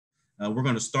We're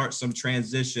going to start some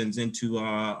transitions into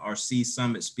our C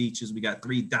Summit speeches. We got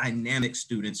 3 dynamic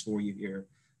students for you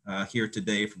here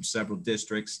today from several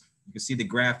districts. You can see the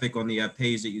graphic on the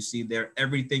page that you see there.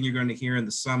 Everything you're going to hear in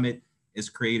the summit is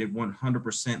created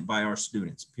 100% by our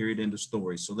students, period, end of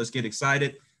story. So let's get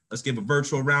excited. Let's give a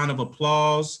virtual round of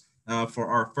applause for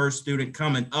our first student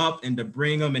coming up, and to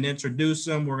bring them and introduce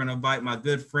them, we're going to invite my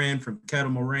good friend from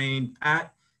Kettle, Moraine,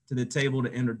 Pat, to the table to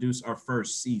introduce our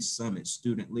first C Summit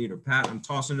student leader. Pat, I'm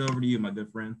tossing it over to you, my good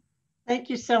friend. Thank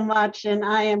you so much. And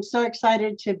I am so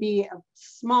excited to be a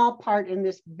small part in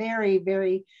this very,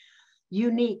 very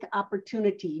unique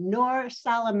opportunity. Noor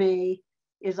Salameh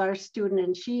is our student,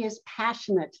 and she is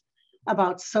passionate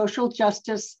about social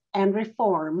justice and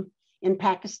reform in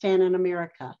Pakistan and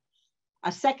America.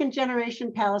 A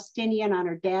second-generation Palestinian on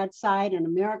her dad's side and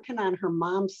American on her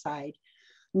mom's side,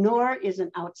 Noor is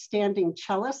an outstanding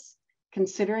cellist,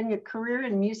 considering a career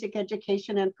in music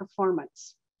education and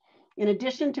performance. In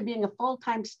addition to being a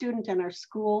full-time student in our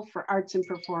School for Arts and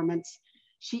Performance,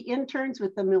 she interns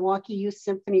with the Milwaukee Youth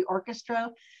Symphony Orchestra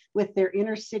with their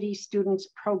Inner City Students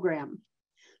program.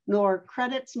 Noor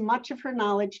credits much of her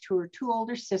knowledge to her 2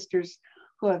 older sisters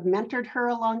who have mentored her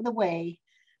along the way.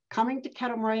 Coming to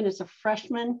Kettle, Moraine as a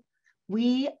freshman,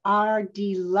 we are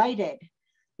delighted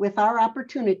with our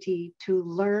opportunity to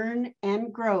learn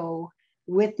and grow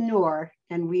with Noor,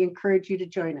 and we encourage you to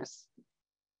join us.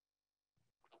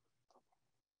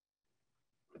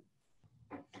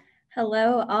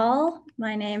 Hello all,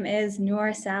 my name is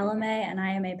Noor Salameh and I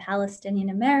am a Palestinian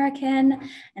American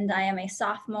and I am a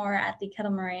sophomore at the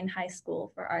Kettle Moraine High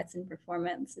School for Arts and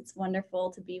Performance. It's wonderful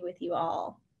to be with you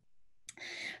all.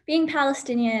 Being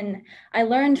Palestinian, I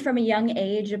learned from a young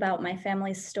age about my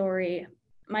family's story.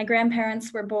 My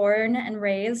grandparents were born and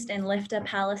raised in Lifta,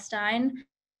 Palestine,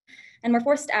 and were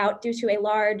forced out due to a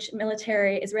large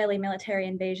Israeli military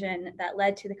invasion that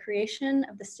led to the creation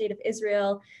of the State of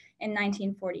Israel in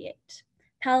 1948.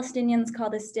 Palestinians call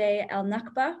this day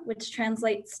al-Nakba, which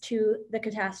translates to the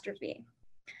catastrophe.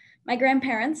 My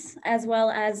grandparents, as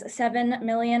well as 7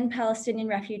 million Palestinian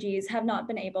refugees, have not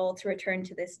been able to return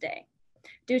to this day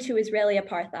due to Israeli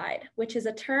apartheid, which is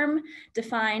a term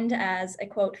defined as, a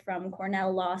quote from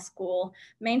Cornell Law School,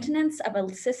 maintenance of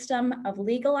a system of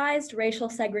legalized racial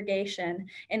segregation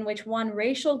in which one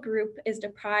racial group is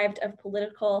deprived of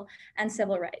political and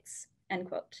civil rights, end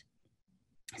quote.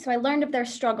 So I learned of their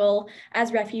struggle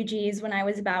as refugees when I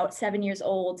was about 7 years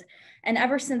old. And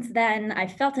ever since then, I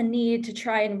felt a need to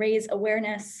try and raise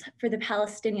awareness for the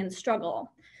Palestinian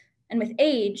struggle. And with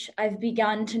age, I've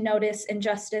begun to notice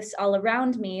injustice all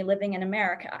around me living in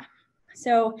America.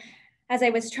 So as I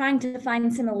was trying to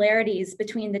find similarities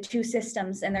between the 2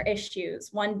 systems and their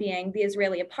issues, one being the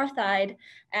Israeli apartheid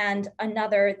and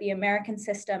another, the American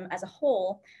system as a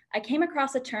whole, I came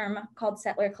across a term called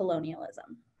settler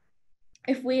colonialism.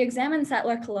 If we examine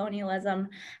settler colonialism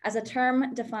as a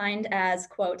term defined as,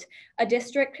 quote, a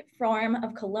district form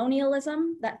of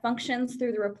colonialism that functions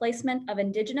through the replacement of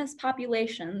indigenous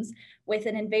populations with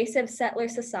an invasive settler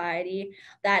society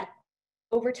that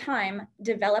over time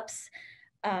develops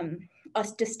a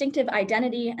distinctive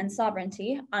identity and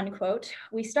sovereignty, unquote,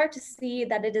 we start to see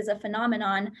that it is a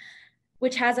phenomenon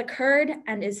which has occurred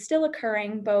and is still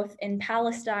occurring both in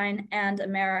Palestine and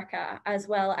America, as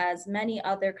well as many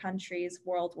other countries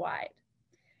worldwide.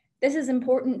 This is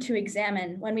important to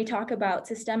examine when we talk about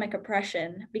systemic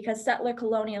oppression, because settler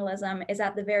colonialism is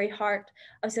at the very heart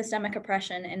of systemic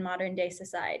oppression in modern day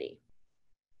society.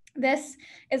 This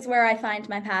is where I find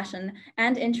my passion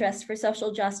and interest for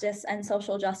social justice and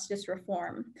social justice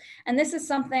reform. And this is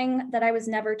something that I was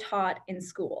never taught in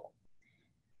school.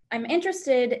 I'm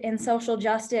interested in social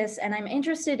justice and I'm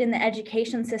interested in the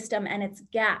education system and its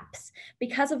gaps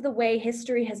because of the way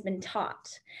history has been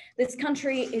taught. This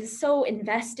country is so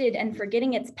invested in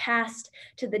forgetting its past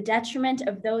to the detriment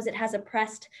of those it has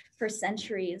oppressed for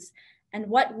centuries. And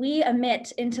what we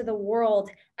emit into the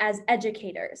world as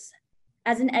educators,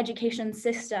 as an education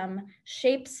system,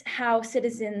 shapes how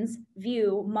citizens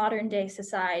view modern day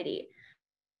society.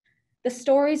 The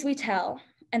stories we tell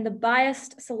and the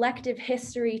biased selective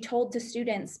history told to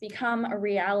students become a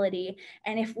reality.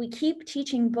 And if we keep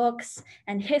teaching books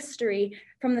and history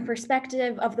from the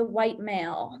perspective of the white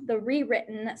male, the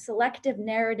rewritten selective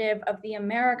narrative of the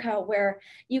America where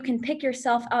you can pick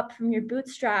yourself up from your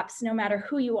bootstraps no matter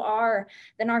who you are,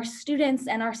 then our students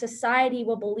and our society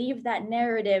will believe that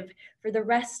narrative for the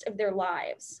rest of their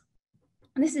lives.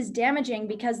 And this is damaging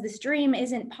because this dream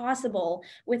isn't possible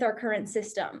with our current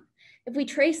system. If we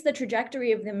trace the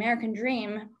trajectory of the American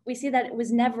dream, we see that it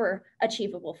was never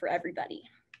achievable for everybody.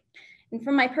 And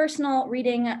from my personal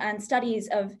reading and studies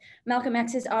of Malcolm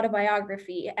X's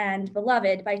autobiography and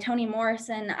Beloved by Toni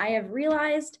Morrison, I have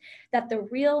realized that the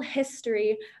real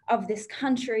history of this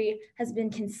country has been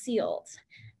concealed.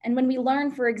 And when we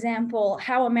learn, for example,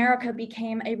 how America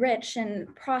became a rich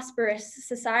and prosperous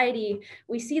society,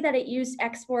 we see that it used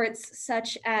exports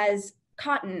such as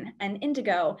cotton and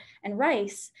indigo and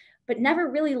rice, but never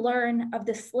really learn of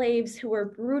the slaves who were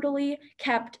brutally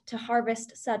kept to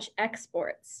harvest such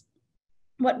exports.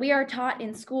 What we are taught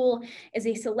in school is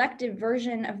a selective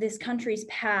version of this country's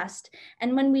past.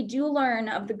 And when we do learn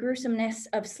of the gruesomeness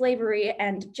of slavery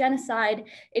and genocide,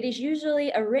 it is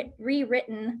usually a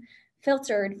rewritten,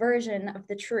 filtered version of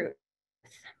the truth.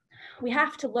 We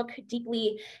have to look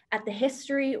deeply at the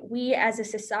history we as a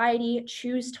society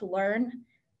choose to learn,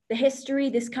 the history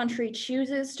this country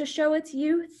chooses to show its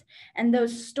youth, and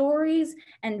those stories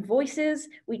and voices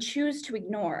we choose to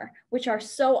ignore, which are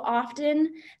so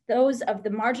often those of the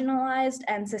marginalized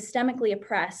and systemically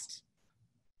oppressed.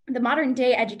 The modern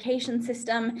day education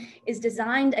system is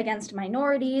designed against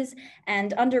minorities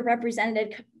and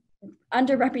underrepresented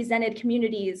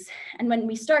communities. And when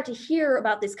we start to hear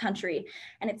about this country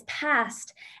and its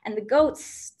past and the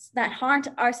ghosts that haunt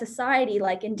our society,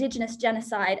 like indigenous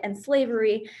genocide and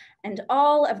slavery, and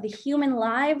all of the human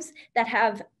lives that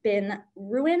have been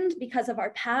ruined because of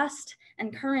our past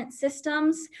and current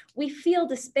systems, we feel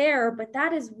despair, but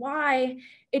that is why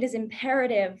it is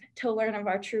imperative to learn of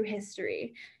our true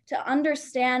history, to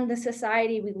understand the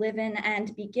society we live in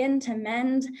and begin to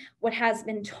mend what has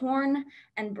been torn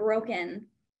and broken.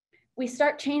 We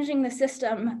start changing the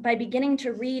system by beginning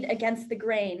to read against the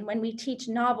grain when we teach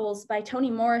novels by Toni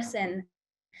Morrison,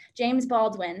 James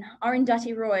Baldwin,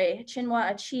 Arundhati Roy,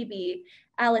 Chinua Achebe,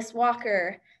 Alice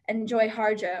Walker, and Joy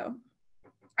Harjo.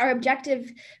 Our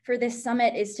objective for this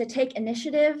summit is to take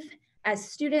initiative as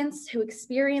students who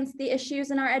experience the issues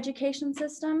in our education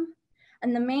system.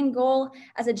 And the main goal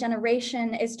as a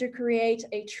generation is to create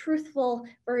a truthful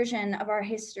version of our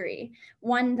history,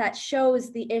 one that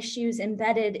shows the issues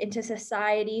embedded into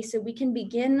society so we can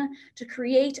begin to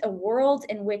create a world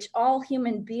in which all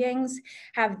human beings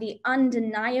have the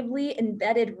undeniably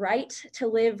embedded right to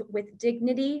live with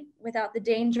dignity without the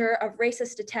danger of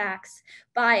racist attacks,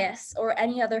 bias, or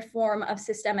any other form of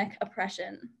systemic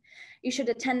oppression. You should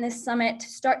attend this summit to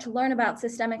start to learn about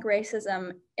systemic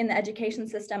racism in the education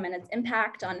system and its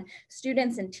impact on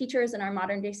students and teachers in our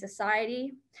modern day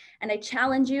society. And I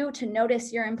challenge you to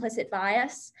notice your implicit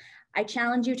bias. I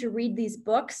challenge you to read these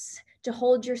books, to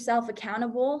hold yourself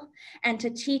accountable, and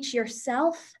to teach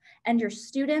yourself and your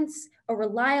students a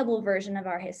reliable version of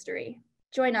our history.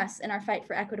 Join us in our fight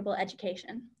for equitable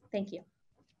education. Thank you.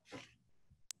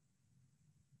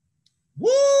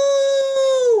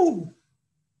 Woo!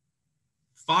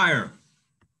 Fire.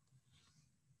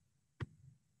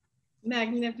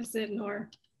 Magnificent, Noor.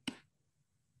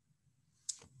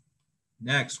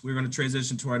 Next, we're going to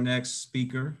transition to our next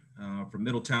speaker from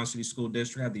Middletown City School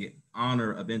District. I have the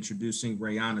honor of introducing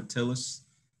Rayana Tillis.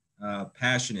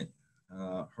 Passionate.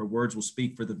 Her words will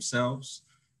speak for themselves.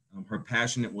 Her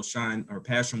passion will shine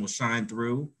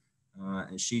through,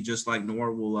 and she, just like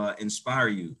Noor, will inspire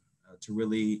you to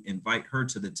really invite her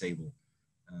to the table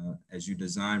as you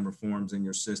design reforms in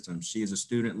your system. She is a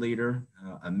student leader,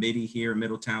 a MIDI here in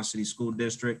Middletown City School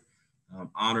District. I'm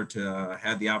honored to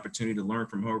have the opportunity to learn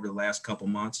from her over the last couple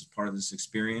months as part of this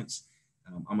experience.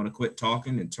 I'm going to quit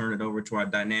talking and turn it over to our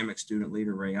dynamic student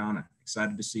leader, Rayana.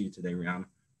 Excited to see you today, Rayana.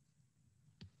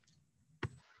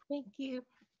 Thank you.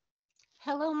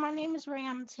 Hello, my name is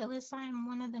Rayana Tillis. I am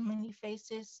one of the many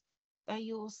faces that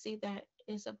you will see that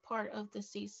is a part of the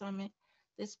C Summit.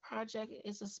 This project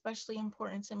is especially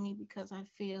important to me because I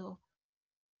feel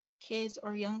kids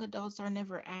or young adults are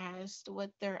never asked what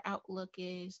their outlook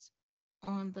is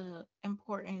on the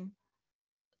important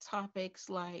topics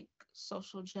like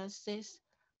social justice.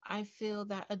 I feel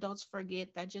that adults forget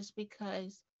that just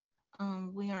because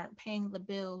we aren't paying the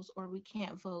bills or we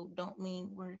can't vote don't mean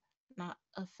we're not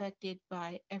affected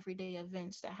by everyday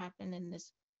events that happen in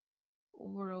this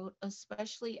world.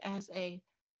 Especially as a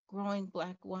growing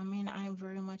Black woman, I am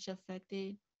very much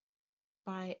affected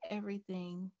by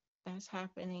everything that's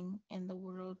happening in the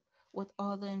world with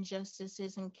all the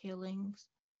injustices and killings.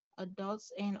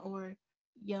 Adults and or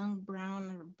young brown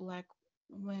or Black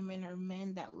women or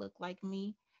men that look like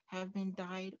me have been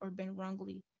died or been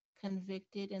wrongly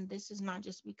convicted. And this is not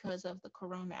just because of the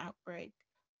corona outbreak.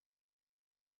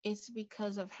 It's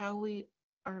because of how we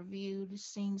are viewed,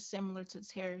 seen similar to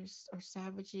terrorists or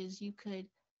savages. You could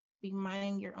be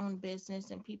minding your own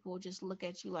business and people will just look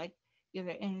at you like you're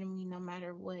the enemy no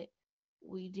matter what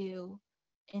we do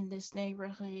in this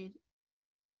neighborhood.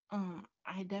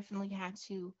 I definitely had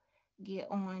to get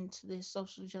on to this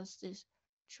social justice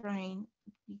train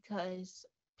because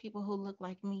people who look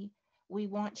like me, we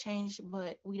want change,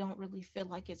 but we don't really feel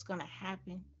like it's going to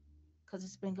happen because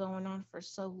it's been going on for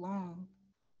so long.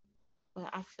 But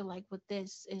I feel like with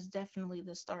this is definitely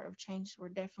the start of change. We're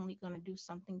definitely going to do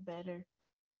something better.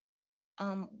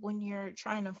 When you're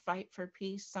trying to fight for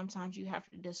peace, sometimes you have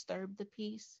to disturb the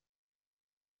peace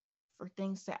for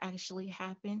things to actually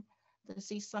happen. The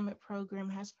C Summit program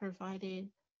has provided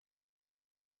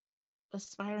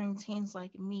aspiring teens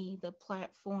like me the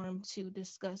platform to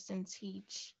discuss and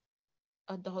teach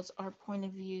adults our point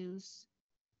of views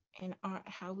and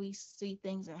how we see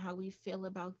things and how we feel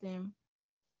about them.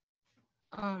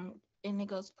 And it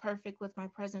goes perfect with my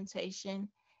presentation.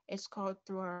 It's called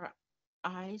Through Our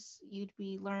Eyes. You'd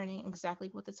be learning exactly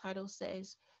what the title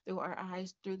says, through our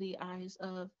eyes, through the eyes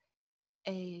of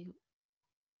a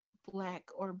Black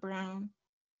or brown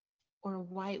or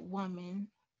white woman,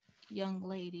 young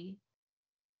lady,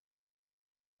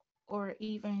 or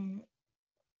even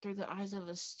through the eyes of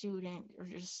a student or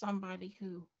just somebody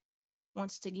who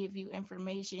wants to give you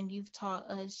information. You've taught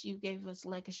us, you gave us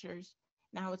lectures.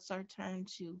 Now it's our turn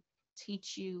to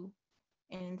teach you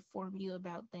and inform you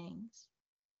about things.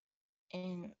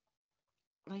 And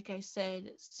like I said,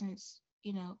 since,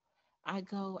 I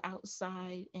go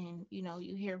outside and,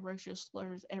 you hear racial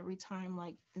slurs every time,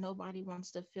 like nobody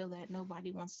wants to feel that.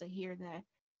 Nobody wants to hear that.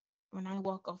 When I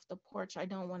walk off the porch, I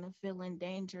don't want to feel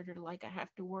endangered or like I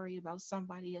have to worry about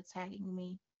somebody attacking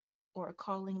me or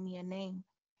calling me a name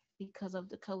because of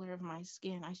the color of my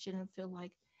skin. I shouldn't feel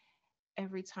like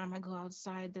every time I go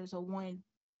outside, there's a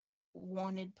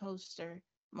wanted poster,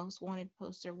 most wanted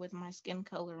poster with my skin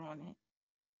color on it.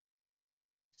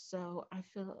 So I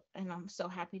feel, and I'm so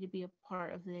happy to be a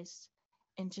part of this.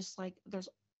 And just like there's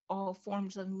all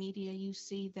forms of media, you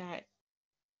see that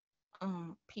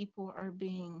people are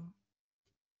being,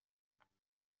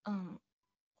 um,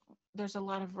 there's a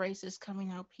lot of races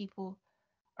coming out. People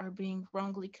are being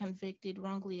wrongly convicted,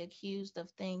 wrongly accused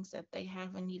of things that they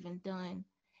haven't even done.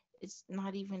 It's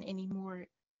not even anymore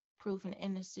proven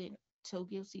innocent till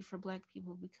guilty for Black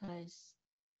people because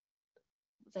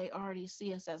they already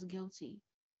see us as guilty.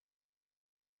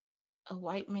 A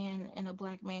white man and a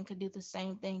Black man could do the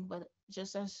same thing, but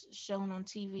just as shown on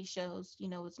TV shows,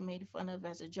 it's made fun of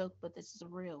as a joke, but this is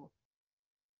real.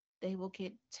 They will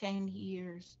get 10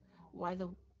 years, while the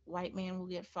white man will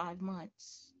get 5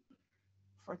 months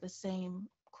for the same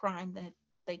crime that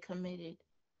they committed.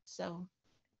 So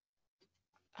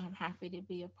I'm happy to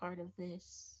be a part of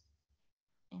this,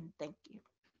 and thank you.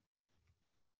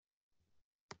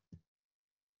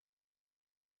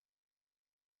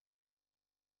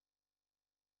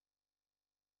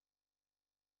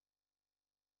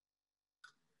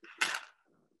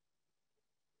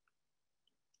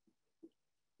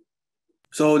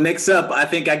 So next up, I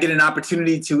think I get an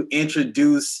opportunity to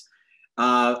introduce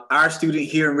our student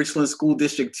here in Richland School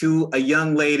District 2, a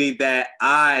young lady that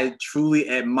I truly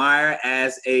admire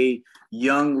as a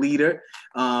young leader.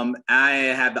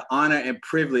 I have the honor and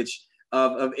privilege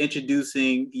of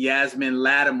introducing Yazmine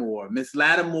Latimore. Ms.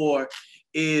 Latimore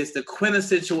is the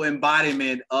quintessential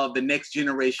embodiment of the next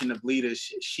generation of leaders.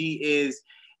 She is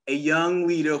a young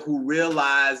leader who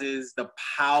realizes the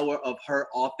power of her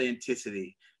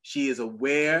authenticity. She is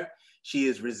aware, she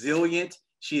is resilient,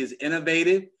 she is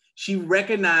innovative. She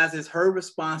recognizes her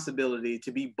responsibility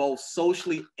to be both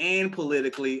socially and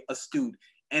politically astute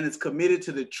and is committed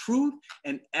to the truth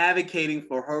and advocating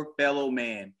for her fellow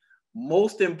man.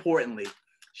 Most importantly,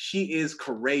 she is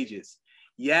courageous.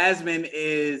 Yazmine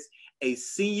is a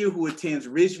senior who attends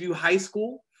Ridgeview High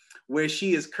School, where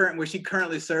she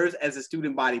currently serves as a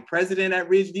student body president at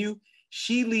Ridgeview.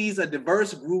 She leads a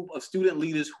diverse group of student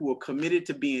leaders who are committed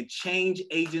to being change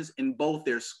agents in both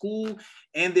their school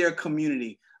and their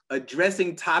community,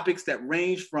 addressing topics that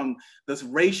range from the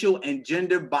racial and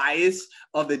gender bias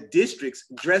of the district's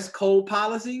dress code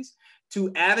policies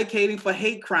to advocating for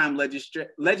hate crime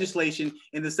legislation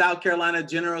in the South Carolina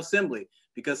General Assembly,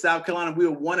 because South Carolina, we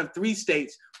are one of 3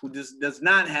 states who does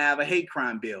not have a hate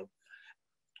crime bill.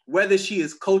 Whether she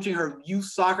is coaching her youth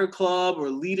soccer club or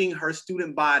leading her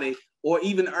student body or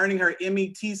even earning her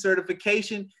MET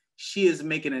certification, she is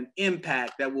making an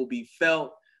impact that will be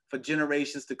felt for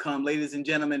generations to come. Ladies and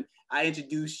gentlemen, I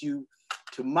introduce you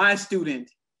to my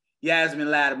student, Yazmine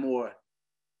Latimore.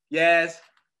 Yaz.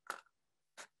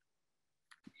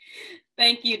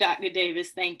 Thank you, Dr. Davis.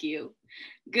 Thank you.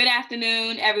 Good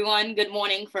afternoon, everyone. Good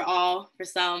morning for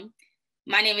some.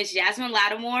 My name is Yazmine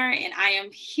Latimore, and I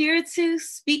am here to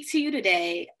speak to you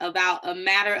today about a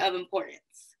matter of importance.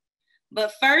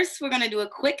 But first, we're going to do a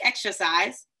quick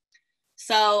exercise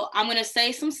So I'm going to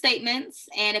say some statements,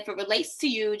 and if it relates to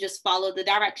you, just follow the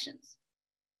directions.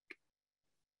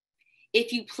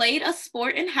 If you played a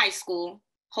sport in high school,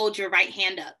 hold your right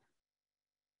hand up.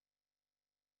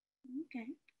 Okay.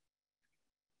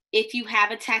 If you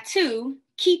have a tattoo,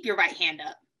 keep your right hand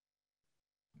up.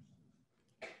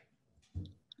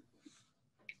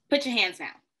 Put your hands down.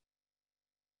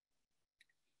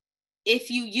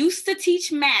 If you used to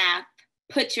teach math,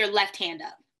 put your left hand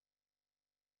up.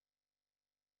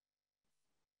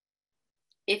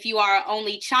 If you are an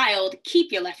only child,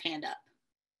 keep your left hand up.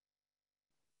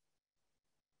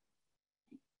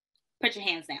 Put your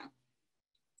hands down.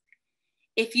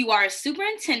 If you are a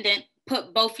superintendent,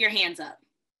 put both your hands up.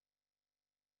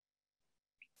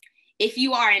 If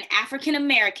you are an African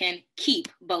American, keep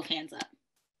both hands up.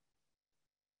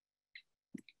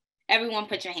 Everyone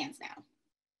put your hands down.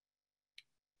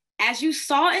 As you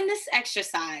saw in this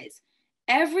exercise,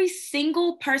 every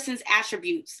single person's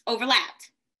attributes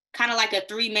overlapped, kind of like a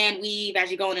three-man weave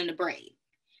as you're going in the braid.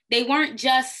 They weren't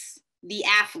just the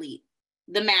athlete,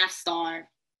 the math star,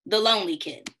 the lonely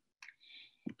kid.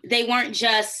 They weren't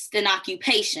just an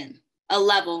occupation, a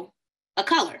level, a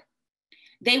color.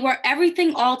 They were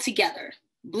everything all together,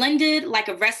 blended like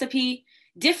a recipe,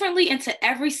 differently into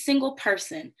every single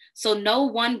person, so no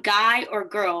one guy or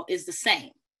girl is the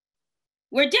same.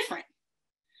 We're different.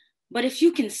 But if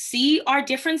you can see our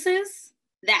differences,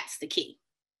 that's the key.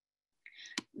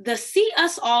 The See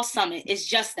Us All Summit is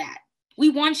just that. We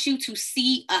want you to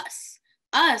see us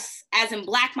as in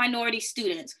Black minority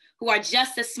students who are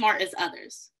just as smart as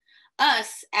others,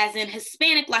 us as in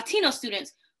Hispanic Latino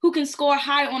students who can score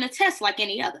high on a test like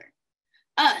any other,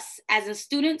 us as in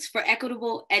students for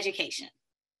equitable education.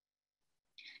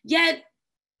 Yet,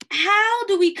 how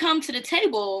do we come to the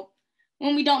table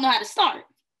when we don't know how to start?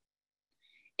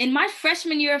 In my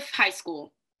freshman year of high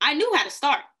school, I knew how to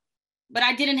start, but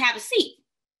I didn't have a seat.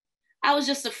 I was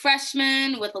just a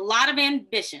freshman with a lot of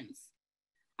ambitions.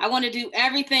 I wanted to do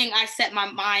everything I set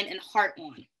my mind and heart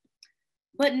on,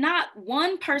 but not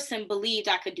one person believed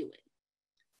I could do it.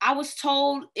 I was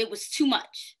told it was too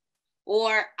much,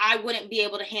 or I wouldn't be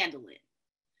able to handle it.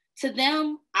 To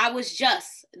them, I was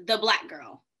just the Black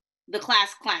girl, the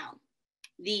class clown,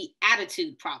 the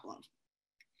attitude problem.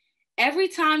 Every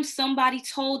time somebody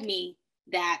told me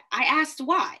that, I asked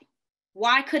why.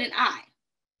 Why couldn't I?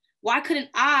 Why couldn't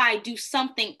I do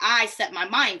something I set my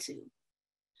mind to?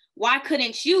 Why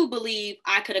couldn't you believe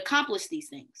I could accomplish these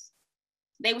things?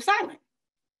 They were silent.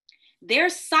 Their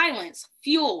silence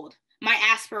fueled my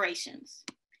aspirations.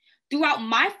 Throughout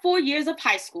my 4 years of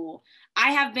high school,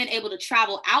 I have been able to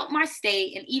travel out my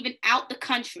state and even out the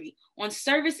country on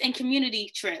service and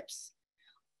community trips,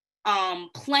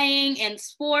 playing in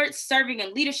sports, serving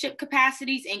in leadership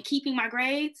capacities, and keeping my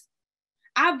grades.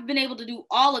 I've been able to do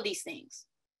all of these things.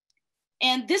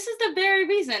 And this is the very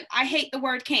reason I hate the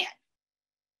word can't.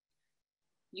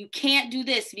 You can't do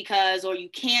this because, or you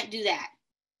can't do that.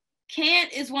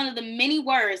 Can't is one of the many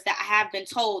words that I have been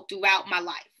told throughout my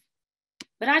life.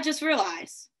 But I just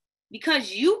realized,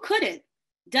 because you couldn't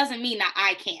doesn't mean that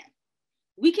I can.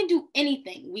 We can do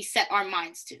anything we set our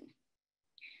minds to.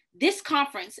 This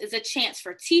conference is a chance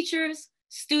for teachers,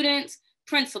 students,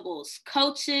 principals,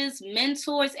 coaches,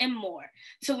 mentors, and more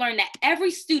to learn that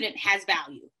every student has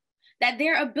value, that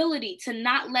their ability to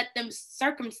not let them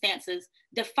circumstances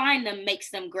define them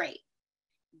makes them great.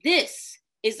 This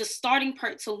is the starting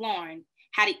point to learn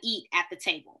how to eat at the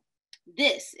table.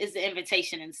 This is the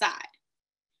invitation inside.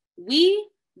 We,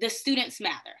 the students,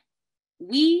 matter.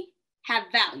 We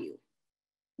have value.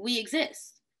 We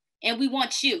exist, and we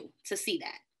want you to see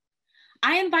that.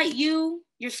 I invite you,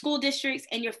 your school districts,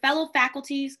 and your fellow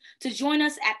faculties to join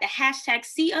us at the hashtag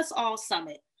See Us All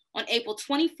Summit on April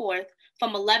 24th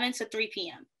from 11 to 3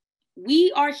 p.m.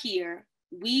 We are here,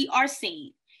 we are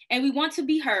seen, and we want to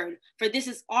be heard, for this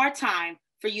is our time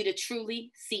for you to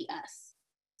truly see us.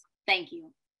 Thank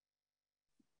you.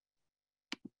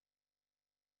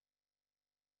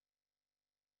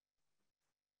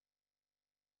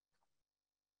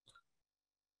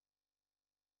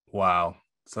 Wow,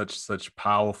 such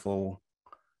powerful.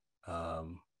 I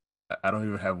don't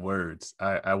even have words.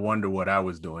 I wonder what I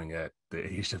was doing at the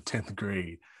age of 10th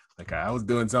grade. Like, I was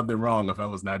doing something wrong if I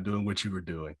was not doing what you were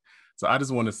doing. So I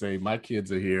just want to say, my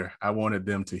kids are here. I wanted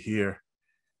them to hear.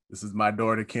 This is my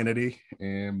daughter, Kennedy,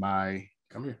 and my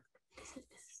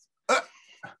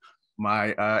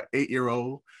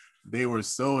 8-year-old. They were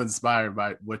so inspired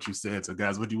by what you said. So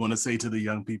guys, what do you want to say to the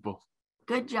young people?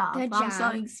 Good job. Good I'm job. so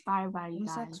inspired by you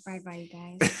guys. I'm so inspired by you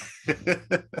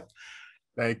guys.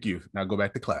 Thank you. Now go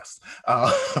back to class.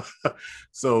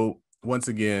 So once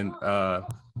again,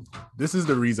 this is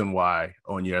the reason why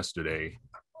on yesterday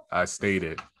I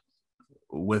stated,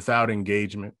 without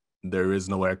engagement, there is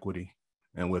no equity,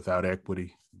 and without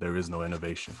equity, there is no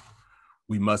innovation.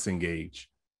 We must engage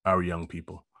our young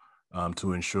people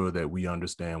to ensure that we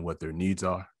understand what their needs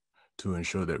are, to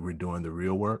ensure that we're doing the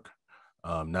real work,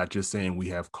 not just saying we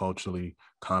have culturally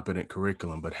competent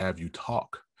curriculum, but have you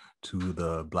talk to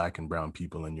the Black and brown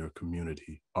people in your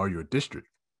community or your district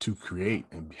to create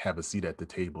and have a seat at the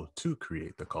table to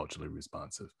create the culturally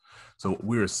responsive. So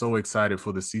we are so excited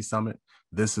for the C Summit.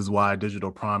 This is why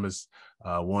Digital Promise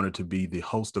wanted to be the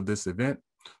host of this event.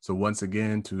 So once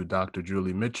again, to Dr.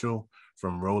 Julie Mitchell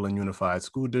from Roland Unified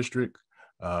School District,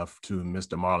 to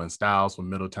Mr. Marlon Stiles from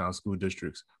Middletown School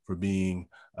Districts for being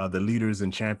the leaders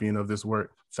and champion of this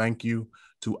work. Thank you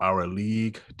to our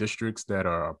league districts that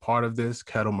are a part of this,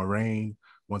 Kettle, Moraine,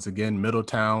 once again,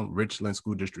 Middletown, Richland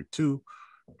School District 2,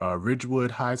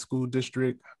 Ridgewood High School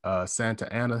District,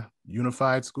 Santa Ana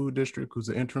Unified School District, who's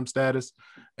the interim status,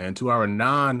 and to our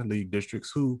non-league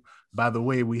districts who, by the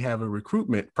way, we have a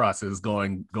recruitment process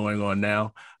going on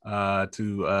now,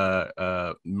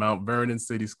 to Mount Vernon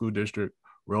City School District,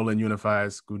 Roland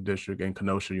Unified School District, and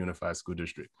Kenosha Unified School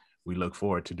District. We look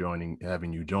forward to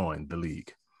having you join the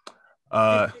league.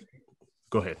 Go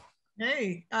ahead.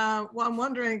 Hey, well, I'm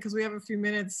wondering, because we have a few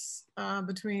minutes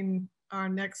between our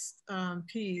next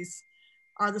piece,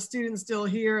 are the students still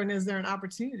here, and is there an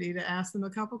opportunity to ask them a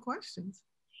couple questions?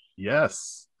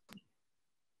 Yes.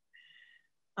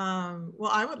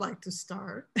 Well, I would like to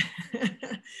start.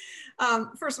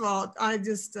 First of all, I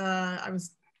just had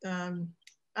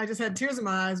tears in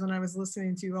my eyes when I was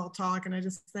listening to you all talk, and I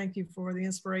just thank you for the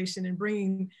inspiration and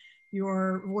bringing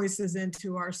your voices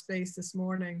into our space this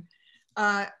morning.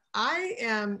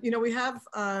 We have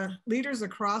leaders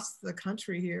across the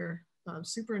country here,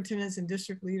 superintendents and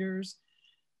district leaders,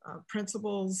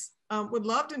 principals. Would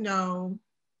love to know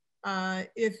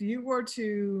if you were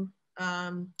to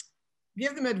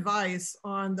give them advice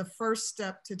on the first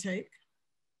step to take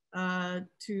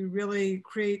to really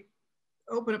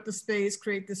open up the space,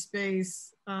 create the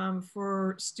space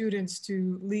for students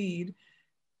to lead.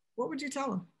 What would you tell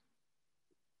them?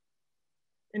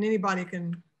 And anybody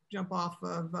can jump off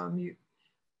of mute.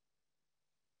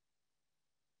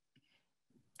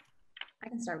 I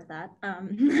can start with that.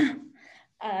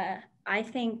 I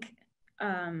think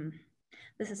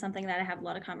this is something that I have a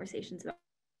lot of conversations about.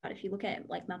 If you look at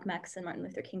like Malcolm X and Martin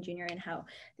Luther King Jr. and how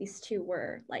these two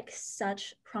were like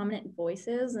such prominent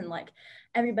voices, and like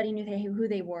everybody knew who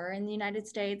they were in the United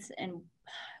States, and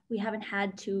we haven't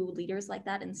had two leaders like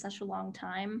that in such a long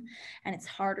time. And it's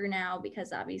harder now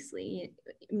because obviously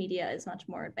media is much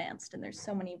more advanced and there's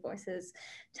so many voices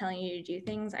telling you to do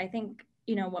things. I think,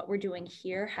 you know, what we're doing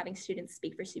here, having students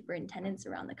speak for superintendents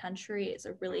around the country, is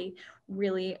a really,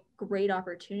 really great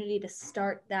opportunity to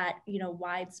start that, you know,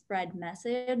 widespread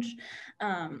message.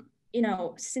 You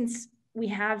know, since we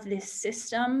have this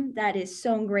system that is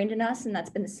so ingrained in us, and that's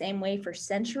been the same way for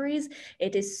centuries,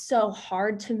 it is so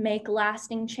hard to make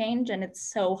lasting change, and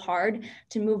it's so hard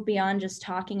to move beyond just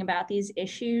talking about these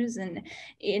issues. And,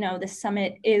 you know, the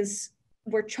summit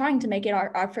we're trying to make it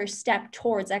our first step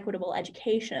towards equitable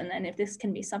education. And if this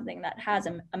can be something that has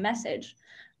a message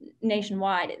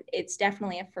nationwide, it's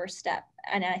definitely a first step.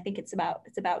 And I think it's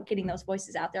about getting those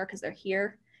voices out there because they're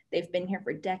here. They've been here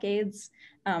for decades,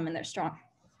 and they're strong.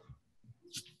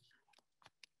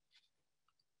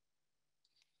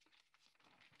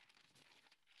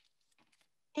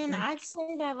 And I'd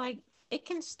say that, like, it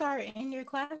can start in your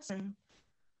classroom.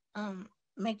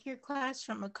 Make your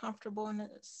classroom a comfortable and a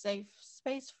safe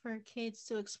space for kids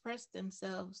to express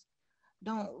themselves.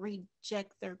 Don't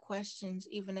reject their questions,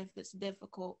 even if it's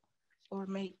difficult, or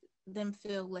make them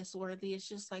feel less worthy. It's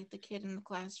just like the kid in the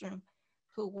classroom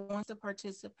who wants to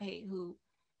participate, who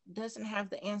doesn't have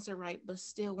the answer right, but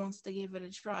still wants to give it a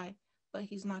try, but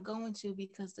he's not going to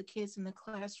because the kids in the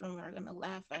classroom are going to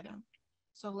laugh at him.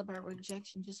 It's all about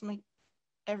rejection. Just make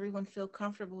everyone feel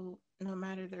comfortable, no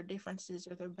matter their differences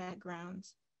or their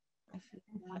backgrounds. I feel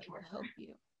that will help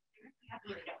you.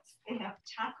 They have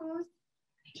tacos.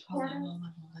 Hold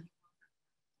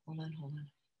on.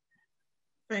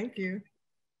 Thank you.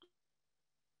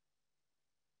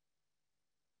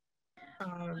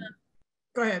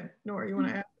 Go ahead, Noor, you want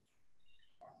to add?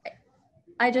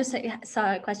 I just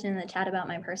saw a question in the chat about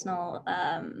my personal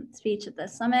speech at the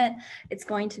summit. It's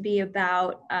going to be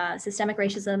about systemic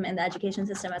racism in the education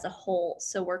system as a whole.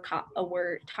 So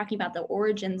we're talking about the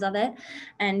origins of it.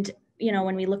 And, you know,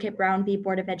 when we look at Brown v.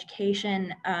 Board of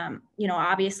Education, you know,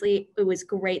 obviously it was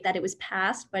great that it was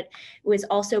passed, but it was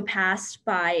also passed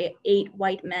by 8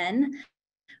 white men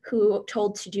who were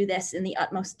told to do this in the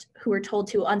utmost, who were told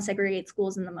to unsegregate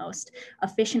schools in the most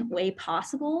efficient way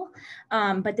possible.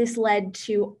 But this led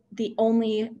to the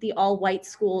all-white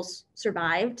schools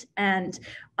survived, and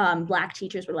Black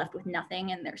teachers were left with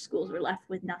nothing, and their schools were left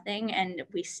with nothing. And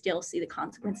we still see the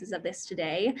consequences of this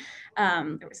today.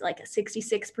 There was like a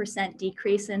 66%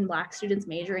 decrease in Black students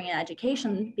majoring in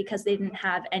education because they didn't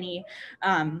have any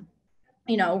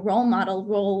role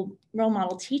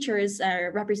model teachers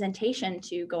or representation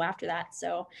to go after that.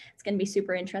 So it's going to be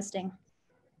super interesting.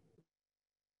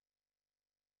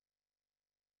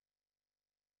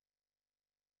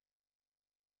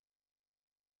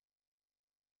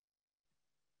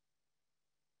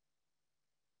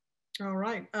 All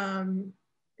right.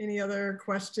 Any other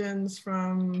questions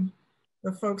from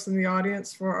the folks in the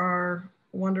audience for our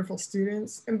wonderful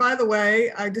students? And by the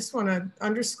way, I just want to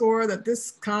underscore that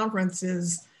this conference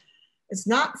it's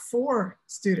not for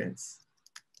students.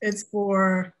 It's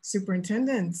for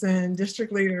superintendents and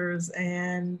district leaders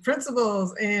and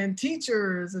principals and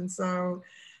teachers. And so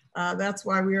that's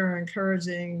why we are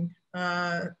encouraging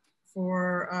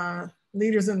for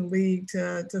leaders in the league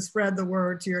to spread the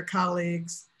word to your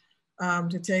colleagues,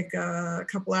 to take a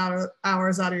couple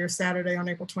hours out of your Saturday on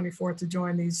April 24th to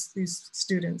join these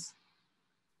students.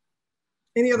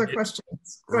 Any other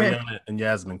questions? Go ahead. Rihanna and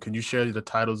Yazmine, could you share the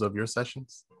titles of your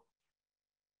sessions?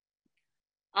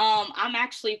 I'm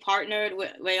actually partnered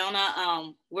with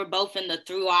Rihanna. We're both in the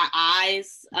Through Our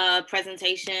Eyes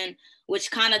presentation,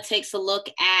 which kind of takes a look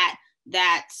at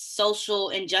that social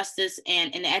injustice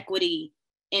and inequity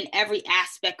in every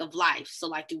aspect of life. So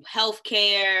like through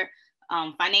healthcare,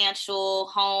 financial,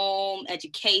 home,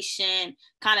 education,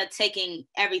 kind of taking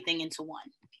everything into one.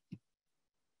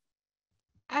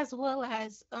 As well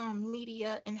as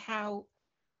media and how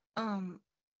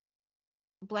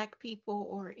Black people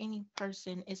or any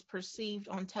person is perceived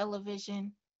on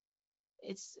television.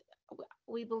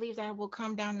 We believe that will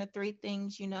come down to three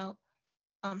things,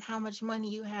 how much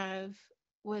money you have,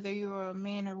 whether you're a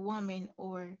man or woman,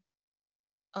 or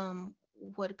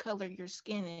what color your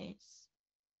skin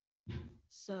is.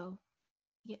 So,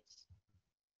 yes.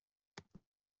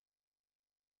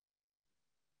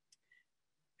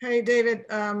 Hey, David,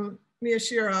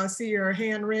 Miyashiro, I see your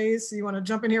hand raised. You want to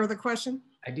jump in here with a question?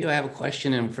 I do. I have a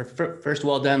question, and first,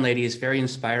 well done, ladies. Very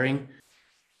inspiring.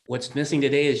 What's missing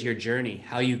today is your journey,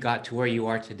 how you got to where you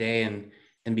are today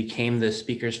and became the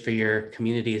speakers for your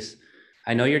communities.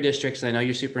 I know your districts, and I know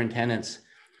your superintendents.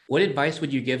 What advice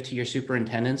would you give to your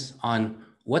superintendents on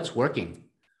what's working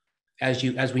as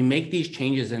we make these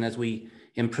changes and as we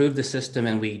improve the system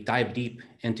and we dive deep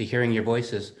into hearing your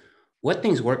voices? What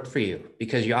things worked for you?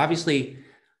 Because you obviously,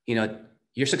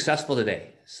 you're successful today.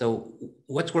 So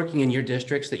what's working in your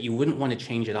districts that you wouldn't want to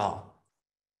change at all?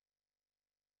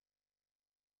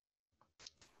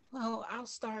 Well, I'll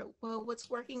start. Well, what's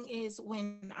working is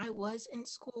when I was in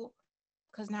school,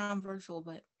 because now I'm virtual,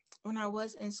 but when I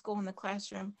was in school in the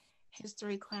classroom,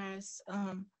 history class,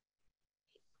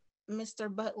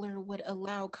 Mr. Butler would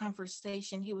allow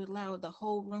conversation. He would allow the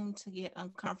whole room to get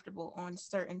uncomfortable on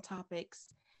certain topics.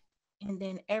 And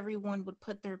then everyone would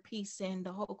put their piece in,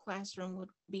 the whole classroom would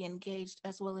be engaged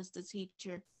as well as the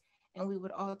teacher. And we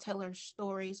would all tell our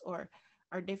stories or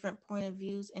our different point of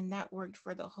views, and that worked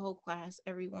for the whole class.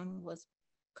 Everyone was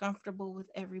comfortable with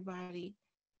everybody.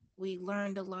 We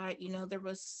learned a lot. There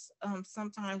was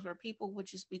sometimes where people would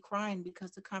just be crying because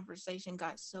the conversation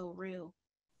got so real.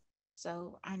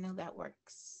 So I know that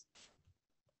works.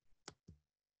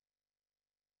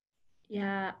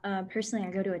 Yeah, personally,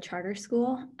 I go to a charter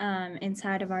school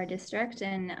inside of our district,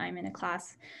 and I'm in a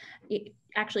class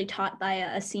actually taught by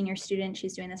a senior student.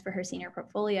 She's doing this for her senior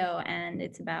portfolio, and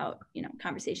it's about,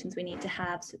 conversations we need to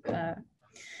have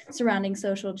surrounding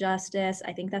social justice.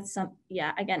 I think that's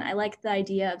again, I like the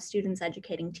idea of students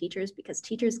educating teachers because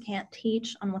teachers can't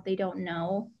teach on what they don't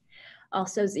know.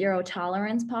 Also, zero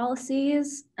tolerance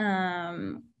policies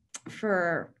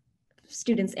for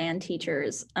students and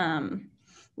teachers.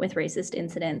 With racist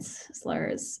incidents,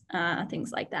 slurs,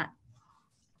 things like that.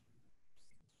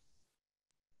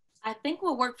 I think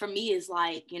what worked for me is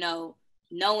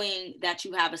knowing that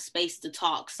you have a space to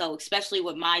talk. So especially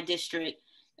with my district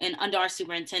and under our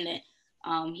superintendent,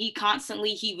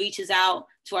 he reaches out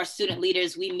to our student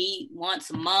leaders. We meet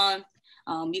once a month.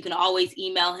 You can always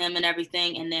email him and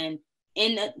everything. And then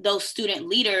those student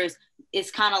leaders,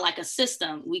 it's kind of like a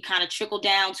system. We kind of trickle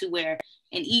down to where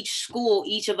in each school,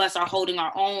 each of us are holding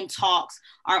our own talks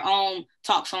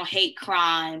on hate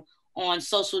crime, on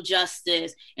social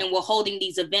justice, and we're holding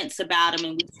these events about them.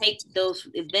 And we take those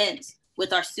events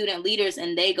with our student leaders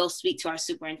and they go speak to our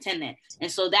superintendent.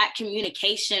 And so that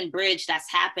communication bridge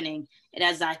that's happening And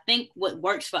as I think what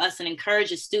works for us and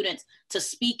encourages students to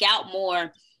speak out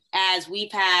more, as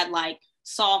we've had like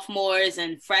sophomores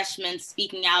and freshmen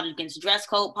speaking out against dress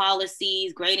code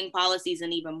policies, grading policies,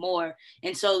 and even more.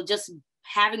 And so just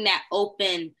having that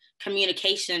open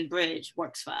communication bridge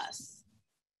works for us.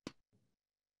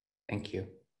 Thank you.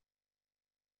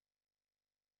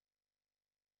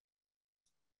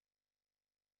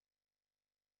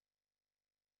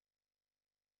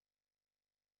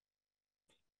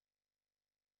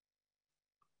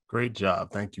 Great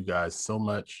job. Thank you guys so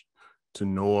much. To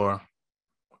Noor,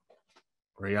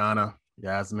 Rihanna,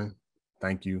 Yazmine,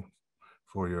 thank you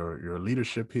for your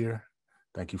leadership here.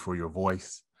 Thank you for your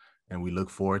voice. And we look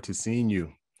forward to seeing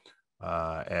you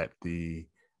at the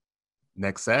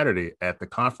next Saturday at the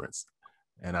conference.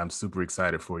 And I'm super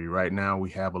excited for you. Right now, we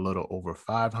have a little over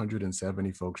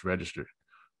 570 folks registered.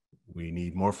 We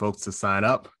need more folks to sign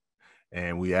up.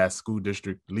 And we ask school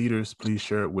district leaders, please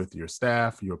share it with your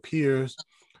staff, your peers,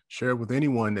 share it with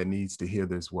anyone that needs to hear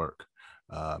this work.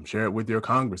 Share it with your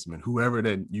congressman, whoever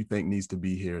that you think needs to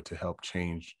be here to help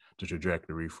change the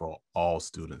trajectory for all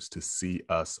students, to see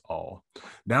us all.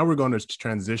 Now we're going to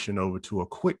transition over to a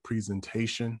quick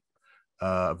presentation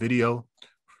video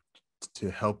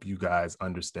to help you guys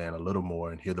understand a little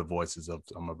more and hear the voices of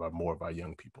some of more of our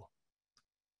young people.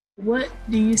 What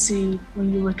do you see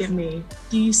when you look at me?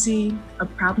 Do you see a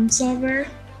problem solver?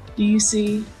 Do you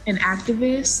see an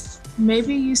activist?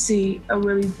 Maybe you see a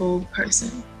really bold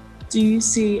person. Do you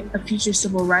see a future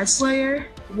civil rights lawyer?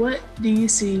 What do you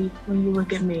see when you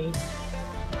look at me?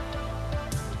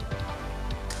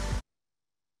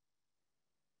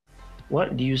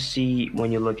 What do you see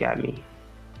when you look at me?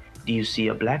 Do you see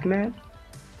a black man?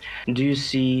 Do you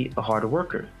see a hard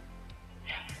worker?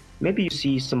 Maybe you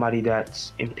see somebody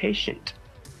that's impatient.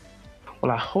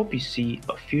 Well, I hope you see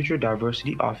a future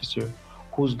diversity officer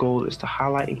whose goal is to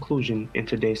highlight inclusion in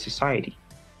today's society.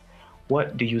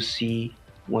 What do you see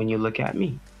when you look at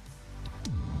me?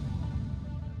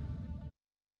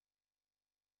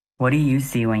 What do you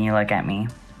see when you look at me?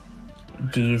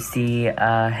 Do you see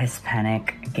a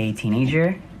Hispanic gay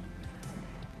teenager?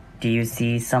 Do you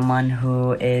see someone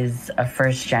who is a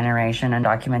first-generation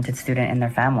undocumented student in their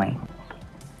family?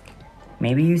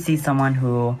 Maybe you see someone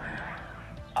who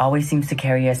always seems to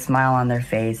carry a smile on their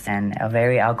face and a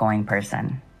very outgoing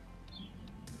person.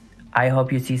 I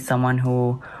hope you see someone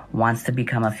who wants to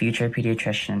become a future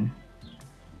pediatrician.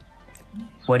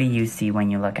 What do you see when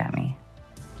you look at me?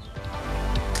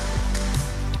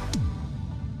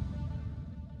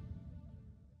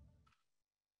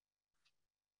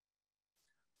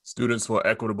 Students for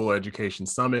Equitable Education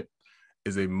Summit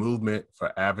is a movement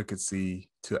for advocacy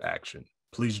to action.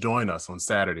 Please join us on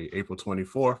Saturday, April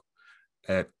 24th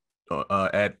at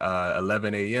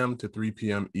 11 a.m. to 3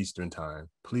 p.m. Eastern Time.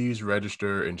 Please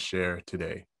register and share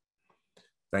today.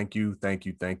 Thank you, thank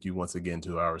you, thank you once again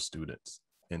to our students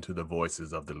and to the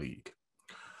voices of the League.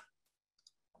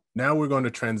 Now we're going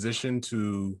to transition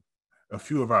to a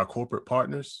few of our corporate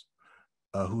partners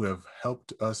who have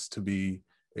helped us to be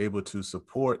able to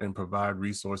support and provide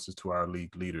resources to our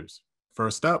League leaders.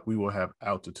 First up, we will have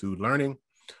Altitude Learning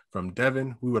from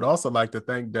Devin. We would also like to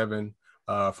thank Devin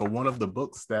for one of the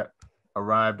books that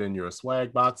arrived in your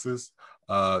swag boxes.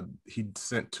 He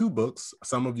sent 2 books.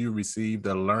 Some of you received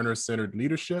the Learner-Centered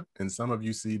Leadership and some of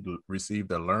you received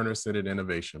the Learner-Centered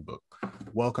Innovation book.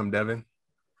 Welcome, Devin.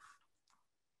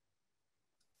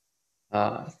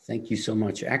 Thank you so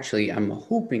much. Actually, I'm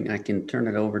hoping I can turn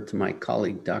it over to my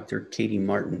colleague, Dr. Katie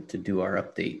Martin, to do our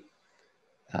update.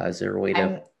 Is there a way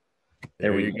to?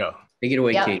 There we go. Take it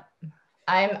away, Yep. Kate.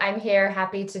 I'm here,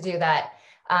 happy to do that.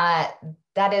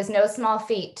 That is no small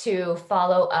feat to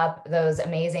follow up those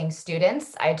amazing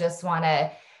students. I just want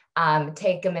to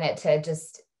take a minute to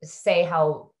just say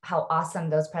how awesome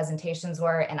those presentations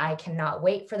were, and I cannot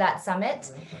wait for that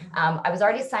summit. I was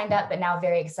already signed up, but now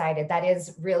very excited. That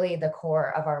is really the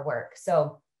core of our work.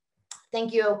 So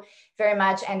thank you very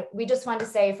much. And we just wanted to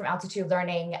say from Altitude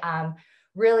Learning,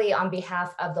 really on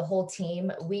behalf of the whole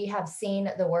team, we have seen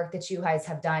the work that you guys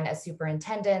have done as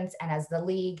superintendents and as the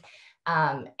League.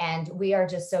 And we are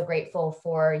just so grateful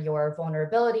for your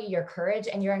vulnerability, your courage,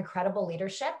 and your incredible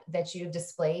leadership that you've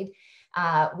displayed.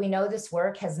 We know this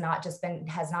work has not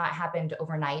happened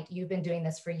overnight. You've been doing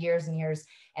this for years and years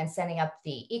and setting up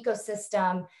the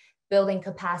ecosystem, building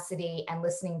capacity, and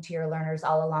listening to your learners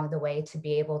all along the way to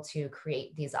be able to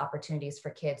create these opportunities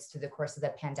for kids through the course of the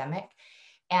pandemic.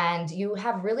 And you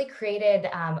have really created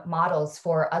models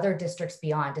for other districts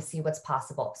beyond to see what's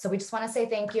possible. So we just want to say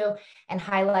thank you and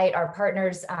highlight our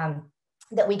partners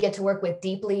that we get to work with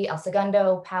deeply, El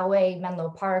Segundo, Poway, Menlo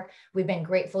Park. We've been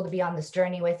grateful to be on this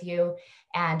journey with you,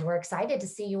 and we're excited to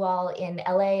see you all in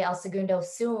LA, El Segundo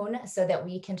soon so that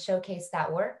we can showcase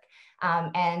that work.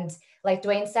 And like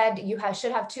Dwayne said, you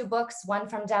should have 2 books, one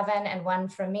from Devin and one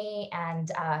from me,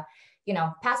 and you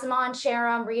know, pass them on,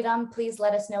 share them, read them. Please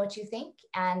let us know what you think,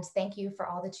 and thank you for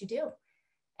all that you do,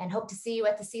 and hope to see you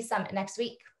at the C Summit next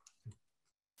week.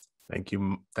 Thank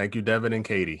you, Devin and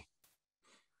Katie.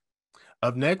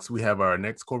 Up next, we have our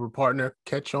next corporate partner,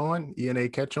 Catch On, ENA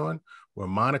Catch On, where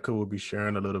Monica will be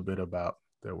sharing a little bit about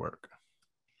their work.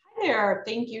 Hi there.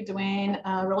 Thank you, Dwayne.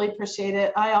 Really appreciate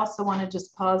it. I also want to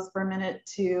just pause for a minute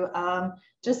to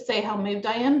just say how moved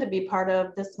I am to be part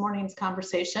of this morning's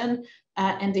conversation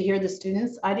and to hear the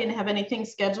students. I didn't have anything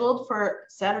scheduled for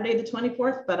Saturday the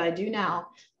 24th, but I do now.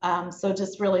 So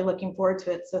just really looking forward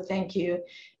to it. So thank you.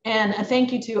 And a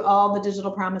thank you to all the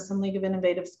Digital Promise and League of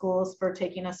Innovative Schools for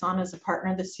taking us on as a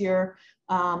partner this year.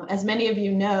 As many of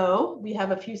you know, we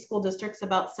have a few school districts,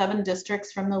 about 7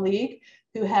 districts from the League,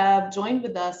 who have joined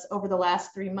with us over the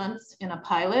last 3 months in a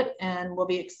pilot, and we'll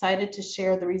be excited to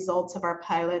share the results of our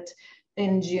pilot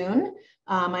in June.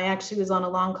 I actually was on a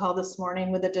long call this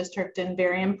morning with the district and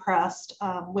very impressed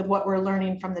with what we're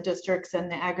learning from the districts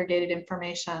and the aggregated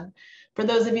information. For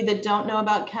those of you that don't know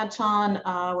about Catch On,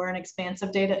 we're an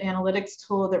expansive data analytics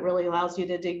tool that really allows you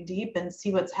to dig deep and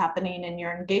see what's happening in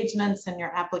your engagements and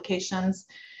your applications.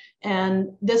 And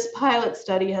this pilot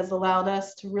study has allowed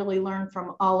us to really learn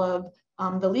from all of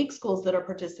the League schools that are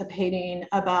participating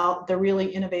about the really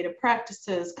innovative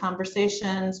practices,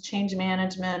 conversations, change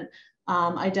management,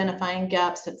 identifying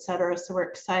gaps, et cetera. So we're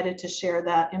excited to share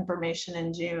that information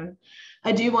in June.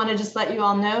 I do want to just let you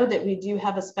all know that we do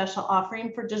have a special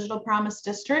offering for Digital Promise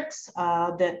districts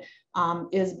that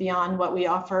is beyond what we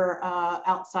offer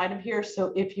outside of here.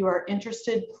 So if you are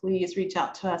interested, please reach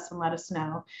out to us and let us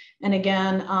know. And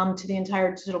again, to the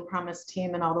entire Digital Promise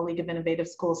team and all the League of Innovative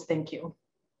Schools, thank you.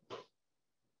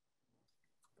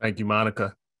 Thank you,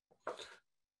 Monica.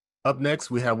 Up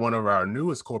next, we have one of our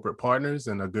newest corporate partners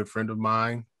and a good friend of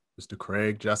mine, Mr.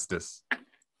 Craig Justice.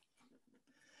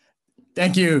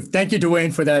 Thank you,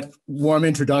 Dwayne, for that warm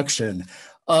introduction.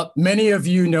 Many of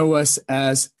you know us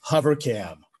as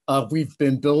HoverCam. We've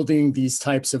been building these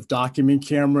types of document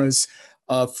cameras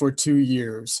for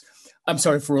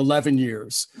 11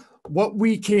 years. What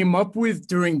we came up with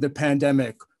during the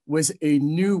pandemic was a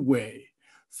new way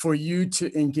for you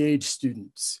to engage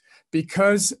students.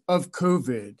 Because of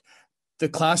COVID, the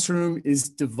classroom is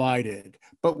divided,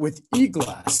 but with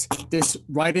eGlass, this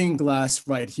writing glass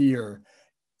right here,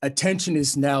 attention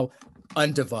is now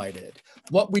undivided.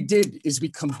 What we did is we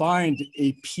combined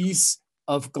a piece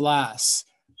of glass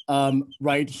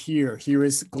right here. Here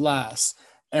is glass,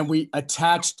 and we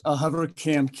attached a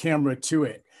HoverCam camera to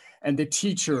it, and the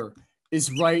teacher is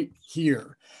right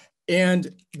here.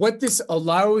 And what this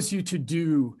allows you to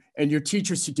do and your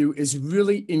teachers to do is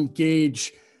really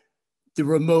engage the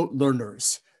remote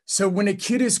learners. So when a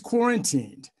kid is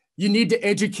quarantined, you need to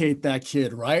educate that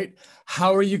kid, right?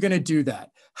 How are you going to do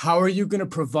that? How are you going to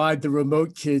provide the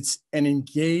remote kids an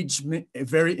engagement, a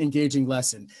very engaging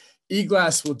lesson?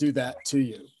 eGlass will do that to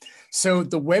you. So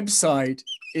the website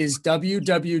is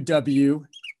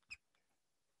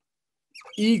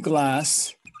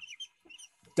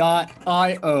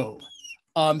www.eglass.io.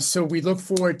 So we look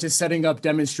forward to setting up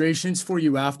demonstrations for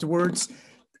you afterwards.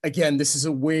 Again, this is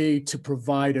a way to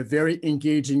provide a very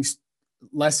engaging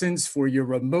lessons for your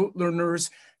remote learners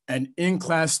and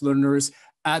in-class learners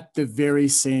at the very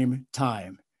same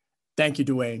time. Thank you,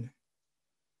 Dwayne.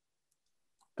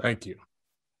 Thank you.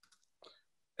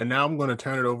 And now I'm going to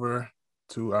turn it over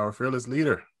to our fearless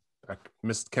leader,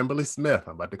 Miss Kimberly Smith.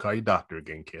 I'm about to call you doctor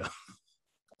again, Kim.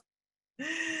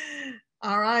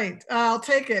 All right, I'll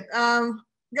take it.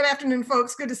 Good afternoon,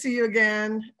 folks. Good to see you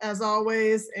again, as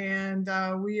always. And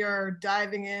we are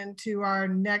diving into our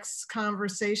next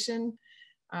conversation.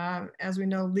 As we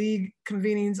know, League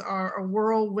convenings are a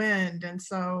whirlwind. And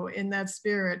so in that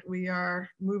spirit, we are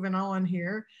moving on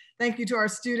here. Thank you to our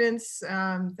students.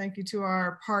 Thank you to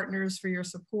our partners for your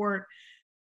support.